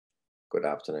Good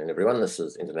afternoon, everyone. This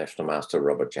is International Master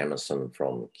Robert Jamieson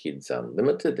from Kids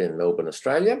Unlimited in Melbourne,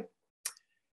 Australia.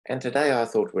 And today I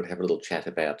thought we'd have a little chat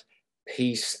about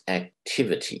piece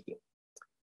activity.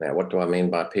 Now, what do I mean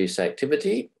by piece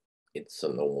activity? It's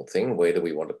a normal thing. Where do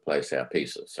we want to place our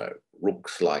pieces? So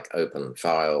rooks like open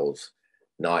files,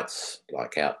 knights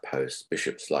like outposts,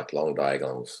 bishops like long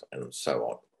diagonals, and so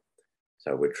on.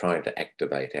 So we're trying to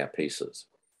activate our pieces.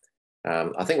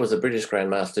 I think it was the British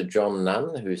Grandmaster John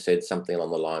Nunn who said something along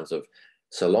the lines of,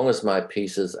 so long as my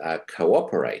pieces are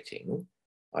cooperating,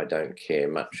 I don't care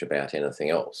much about anything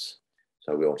else.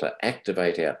 So we want to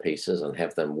activate our pieces and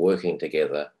have them working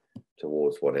together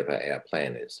towards whatever our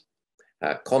plan is.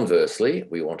 Conversely,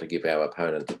 we want to give our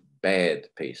opponent bad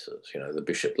pieces, you know, the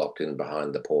bishop locked in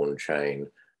behind the pawn chain,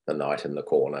 the knight in the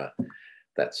corner,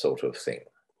 that sort of thing.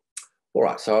 All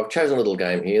right, so I've chosen a little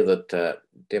game here that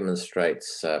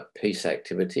demonstrates piece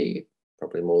activity,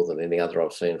 probably more than any other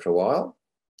I've seen for a while.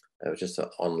 It was just an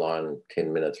online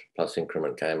 10-minute plus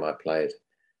increment game I played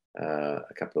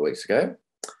a couple of weeks ago.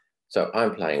 So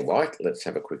I'm playing white. Let's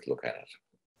have a quick look at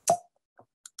it.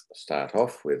 Start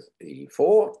off with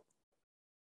e4.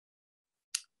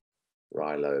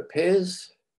 Ruy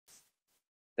Lopez.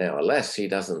 Now, alas, he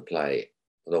doesn't play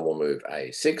normal move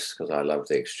a6 because I love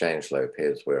the exchange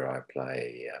Lopez where I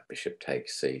play bishop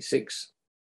takes c6.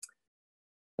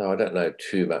 So I don't know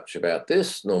too much about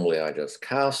this. Normally I just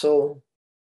castle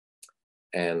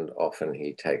and often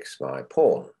he takes my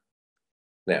pawn.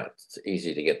 Now it's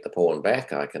easy to get the pawn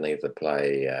back. I can either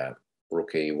play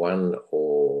rook e1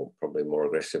 or probably more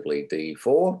aggressively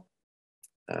d4.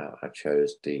 I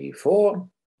chose d4.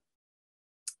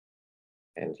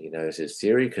 And he knows his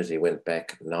theory because he went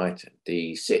back knight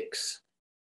d6.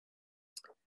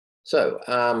 So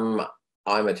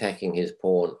I'm attacking his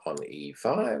pawn on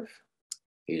e5.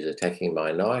 He's attacking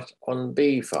my knight on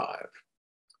b5.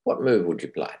 What move would you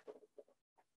play?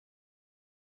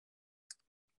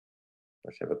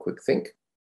 Let's have a quick think.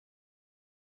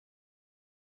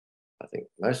 I think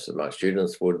most of my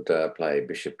students would play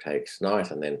bishop takes knight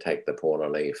and then take the pawn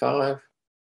on e5.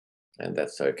 And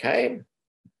that's okay.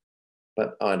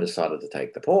 But I decided to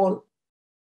take the pawn.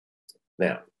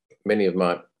 Now, many of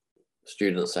my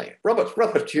students say,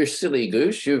 Robert, you silly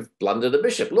goose, you've blundered a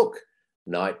bishop. Look,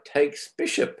 knight takes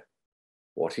bishop.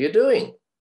 What are you doing?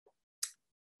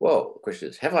 Well, the question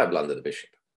is, have I blundered a bishop?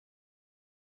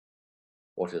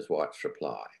 What is White's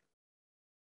reply?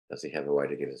 Does he have a way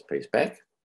to get his piece back?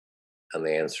 And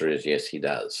the answer is yes, he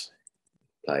does.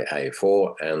 Play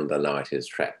a4 and the knight is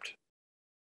trapped.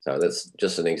 So that's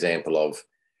just an example of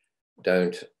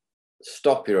don't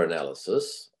stop your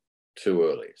analysis too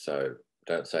early. So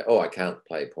don't say, oh, I can't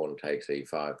play pawn takes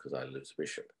e5 because I lose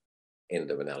bishop.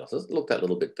 End of analysis. Look that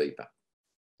little bit deeper.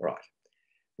 Right.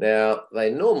 Now,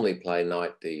 they normally play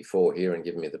knight d4 here and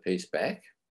give me the piece back.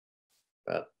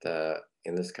 But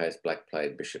in this case, black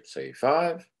played bishop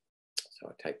c5. So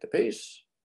I take the piece,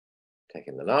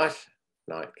 taking the knight.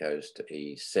 Knight goes to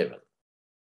e7.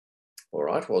 All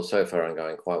right, well, so far I'm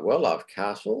going quite well. I've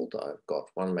castled, I've got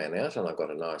one man out and I've got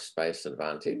a nice space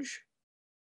advantage.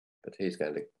 But he's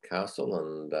going to castle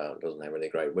and doesn't have any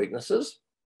great weaknesses.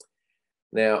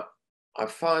 Now, I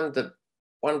find that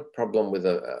one problem with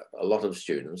a lot of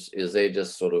students is they're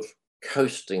just sort of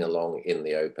coasting along in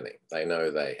the opening. They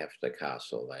know they have to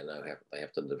castle, they know they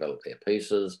have to develop their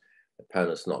pieces. The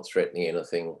opponent's not threatening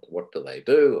anything. What do they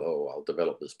do? Oh, I'll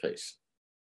develop this piece.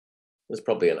 It's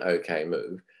probably an okay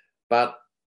move. But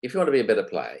if you want to be a better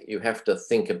player, you have to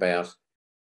think about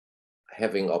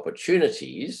having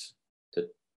opportunities to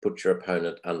put your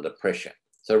opponent under pressure.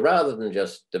 So rather than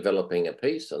just developing a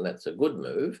piece, and that's a good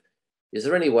move, is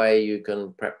there any way you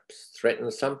can perhaps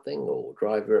threaten something or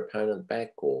drive your opponent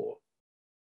back, or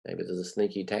maybe there's a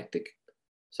sneaky tactic?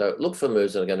 So look for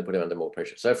moves that are going to put him under more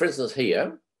pressure. So for instance,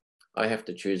 here, I have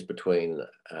to choose between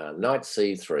knight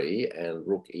c3 and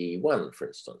rook e1, for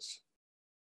instance.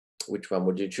 Which one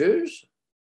would you choose?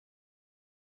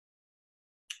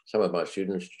 Some of my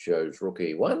students chose rook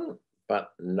e1,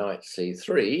 but knight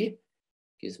c3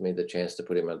 gives me the chance to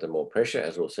put him under more pressure,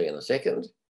 as we'll see in a second,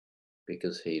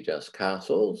 because he just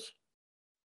castles.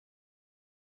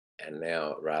 And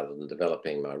now, rather than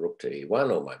developing my rook to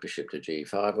e1 or my bishop to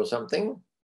g5 or something,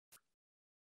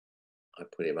 I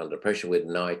put him under pressure with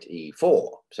knight e4.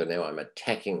 So now I'm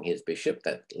attacking his bishop.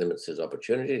 That limits his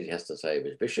opportunities. He has to save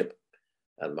his bishop.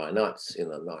 And my knight's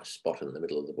in a nice spot in the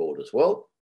middle of the board as well.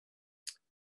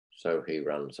 So he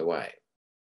runs away.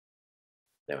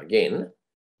 Now again,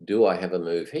 do I have a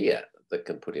move here that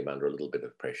can put him under a little bit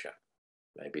of pressure?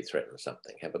 Maybe threaten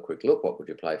something. Have a quick look. What would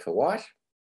you play for white?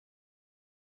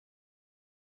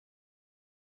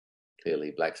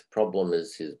 Clearly, black's problem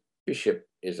is his bishop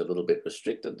is a little bit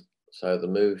restricted. So the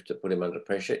move to put him under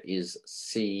pressure is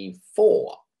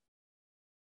c4.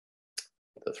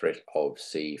 The threat of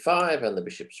c5 and the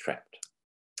bishop's trapped.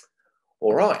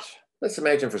 All right, let's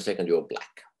imagine for a second you're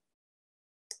black.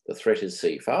 The threat is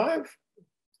c5.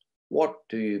 What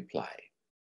do you play?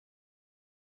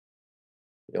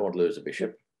 You don't want to lose a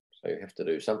bishop, so you have to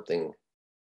do something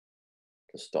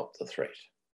to stop the threat.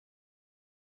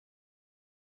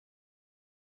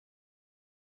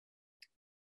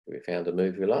 Have we found a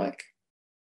move you like?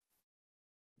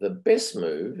 The best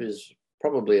move is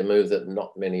probably a move that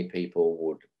not many people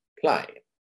would play,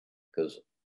 because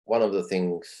one of the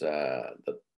things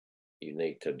that you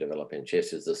need to develop in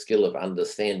chess is the skill of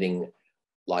understanding,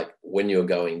 like when you're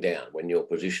going down, when your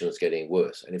position is getting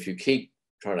worse. And if you keep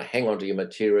trying to hang on to your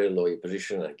material or your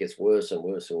position and it gets worse and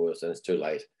worse and worse, and it's too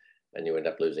late and you end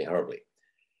up losing horribly.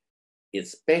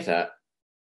 It's better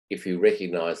if you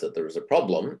recognize that there is a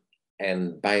problem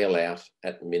and bail out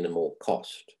at minimal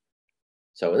cost.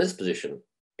 So in this position,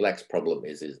 black's problem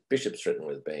is his bishop's threatened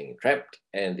with being trapped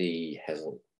and he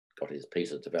hasn't got his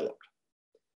pieces developed.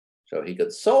 So he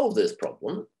could solve this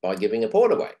problem by giving a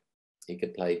pawn away. He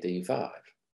could play d5.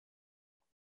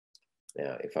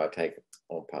 Now, if I take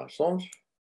en passant,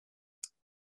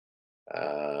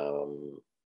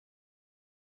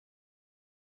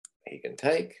 he can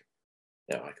take.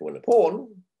 Now, I can win a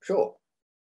pawn, sure,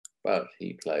 but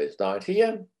he plays knight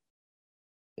here.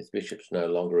 His bishop's no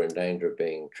longer in danger of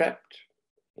being trapped.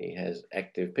 He has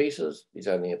active pieces. He's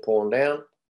only a pawn down.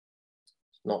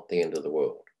 It's not the end of the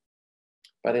world.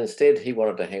 But instead, he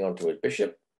wanted to hang on to his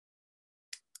bishop.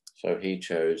 So he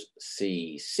chose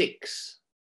c6.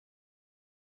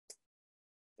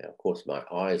 Now, of course, my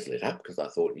eyes lit up because I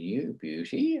thought, you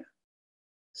beauty.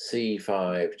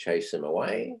 c5, chase him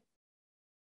away.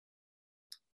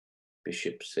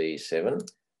 Bishop c7.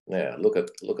 Now, look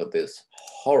at this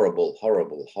horrible,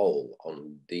 horrible hole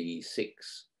on d6.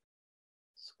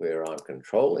 It's where I'm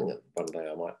controlling, and one day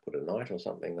I might put a knight or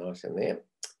something nice in there.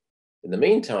 In the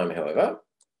meantime, however,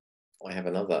 I have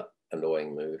another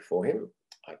annoying move for him.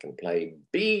 I can play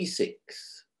b6,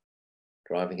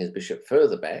 driving his bishop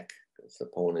further back, because the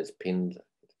pawn is pinned.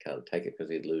 He can't take it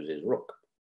because he'd lose his rook.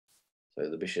 So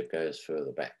the bishop goes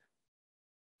further back.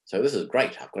 So this is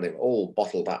great. I've got him all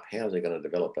bottled up. How's he going to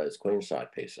develop those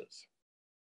queenside pieces?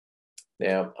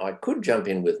 Now, I could jump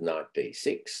in with knight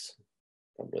d6,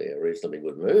 probably a reasonably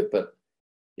good move, but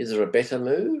is there a better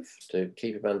move to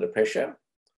keep him under pressure?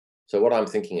 So what I'm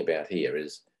thinking about here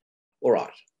is, all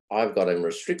right, I've got him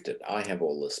restricted. I have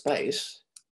all the space.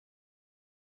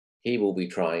 He will be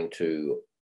trying to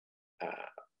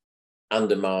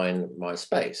undermine my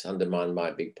space, undermine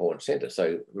my big pawn center.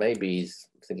 So maybe he's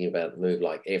thinking about a move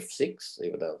like f6,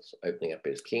 even though it's opening up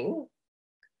his king.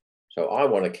 So I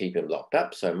want to keep him locked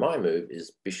up. So my move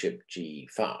is bishop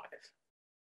g5.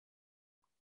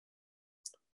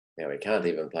 Now he can't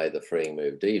even play the freeing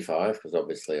move d5 because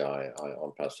obviously I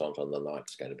en passant on the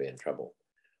knight's going to be in trouble.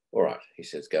 All right, he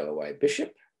says go away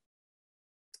bishop.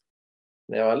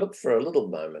 Now I look for a little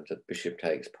moment at bishop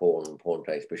takes pawn, pawn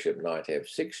takes bishop, knight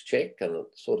f6 check, and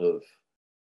it's sort of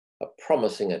a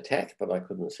promising attack, but I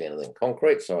couldn't see anything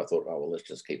concrete. So I thought, oh, well, let's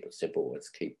just keep it simple. Let's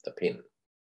keep the pin.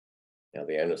 Now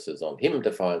the onus is on him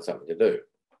to find something to do.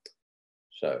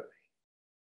 So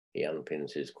he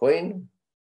unpins his queen.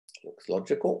 Looks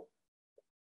logical.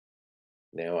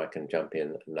 Now I can jump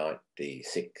in knight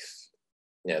d6.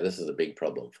 Now this is a big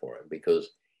problem for him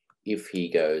because if he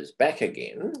goes back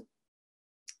again,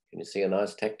 can you see a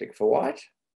nice tactic for white?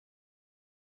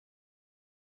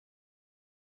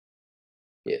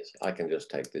 Yes, I can just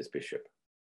take this bishop.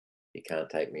 He can't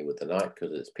take me with the knight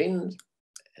because it's pinned.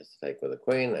 It has to take with the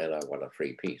queen, and I want a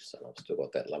free piece, and I've still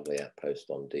got that lovely outpost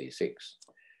on d6.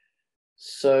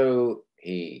 So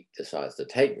he decides to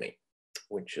take me,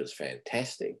 which is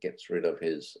fantastic. Gets rid of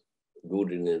his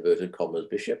good in inverted commas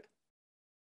bishop.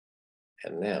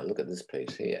 And now look at this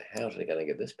piece here. How's he going to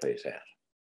get this piece out?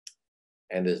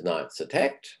 And his knight's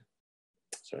attacked.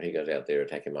 So he goes out there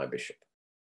attacking my bishop.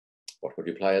 What would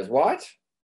you play as white?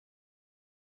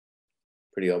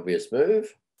 Pretty obvious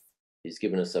move. He's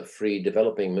given us a free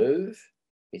developing move,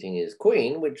 hitting his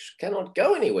queen, which cannot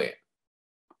go anywhere.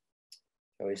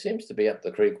 So he seems to be up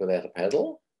the creek without a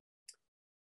paddle.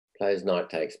 Plays knight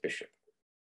takes bishop.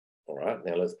 All right,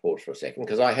 now let's pause for a second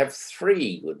because I have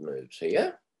three good moves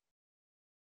here.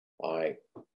 I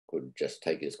could just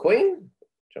take his queen,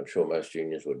 which I'm sure most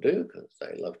juniors would do because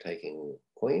they love taking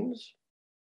queens.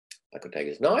 I could take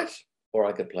his knight, or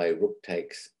I could play rook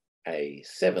takes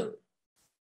a7.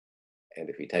 And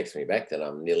if he takes me back, then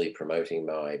I'm nearly promoting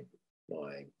my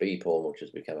my B pawn, which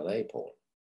has become an A pawn.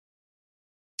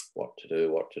 What to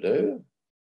do, what to do?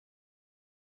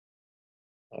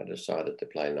 I decided to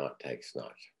play knight takes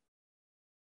knight.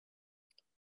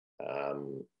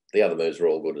 The other moves were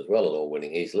all good as well and all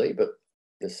winning easily, but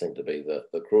this seemed to be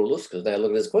the cruelest, because now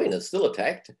look at his queen. It's still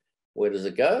attacked. Where does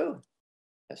it go?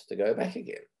 Has to go back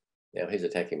again. Now he's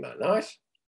attacking my knight.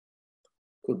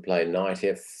 Could play knight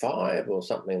f5 or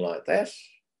something like that,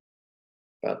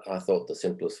 but I thought the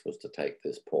simplest was to take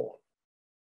this pawn.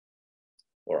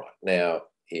 All right, now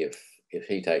if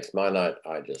he takes my knight,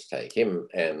 I just take him,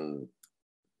 and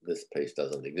this piece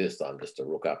doesn't exist. I'm just a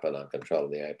rook up and I'm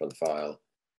controlling the open file.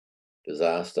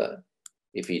 Disaster.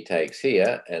 If he takes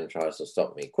here and tries to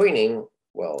stop me queening,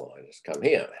 well, I just come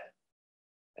here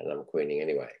and I'm queening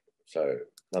anyway. So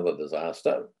another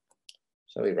disaster.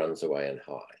 So he runs away and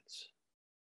hides.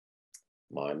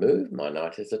 My move, my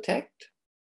knight is attacked.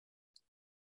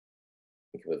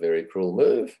 Think of a very cruel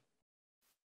move.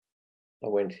 I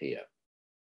went here.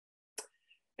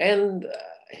 And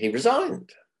he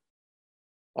resigned.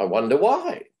 I wonder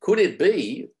why. Could it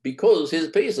be because his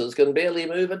pieces can barely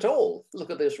move at all? Look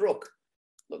at this rook.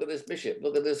 Look at this bishop.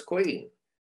 Look at this queen.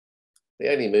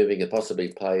 The only move he could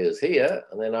possibly play is here,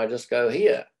 and then I just go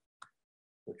here,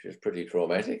 which is pretty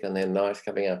traumatic, and then knight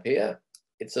coming up here.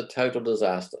 It's a total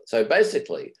disaster. So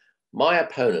basically, my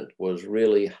opponent was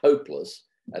really hopeless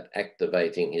at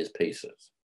activating his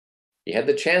pieces. He had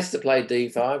the chance to play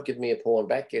d5, give me a pawn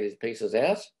back, get his pieces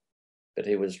out, but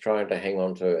he was trying to hang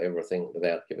on to everything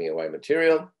without giving away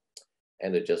material,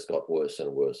 and it just got worse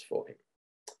and worse for him.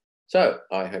 So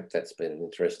I hope that's been an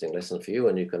interesting lesson for you,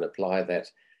 and you can apply that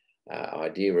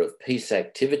idea of piece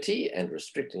activity and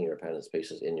restricting your opponent's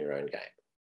pieces in your own game.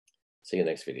 See you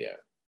next video.